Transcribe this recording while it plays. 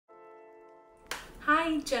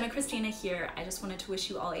Hi, Jenna, Kristina here. I just wanted to wish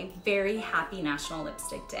you all a very happy National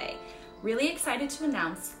Lipstick Day. Really excited to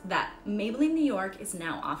announce that Maybelline New York is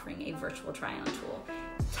now offering a virtual try-on tool.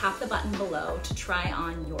 Tap the button below to try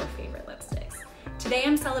on your favorite lipsticks. Today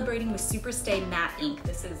I'm celebrating with SuperStay Matte Ink.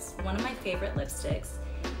 This is one of my favorite lipsticks.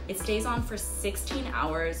 It stays on for 16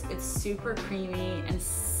 hours. It's super creamy and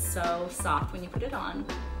so soft when you put it on.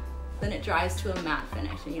 Then it dries to a matte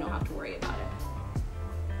finish and you don't have to worry about it.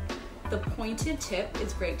 The pointed tip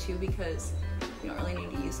is great too because you don't really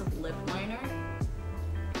need to use a lip liner.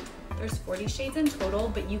 There's 40 shades in total,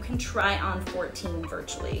 but you can try on 14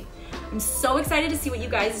 virtually. I'm so excited to see what you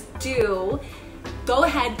guys do. Go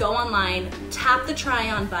ahead, go online, tap the try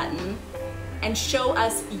on button, and show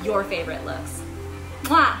us your favorite looks.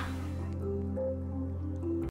 Mwah!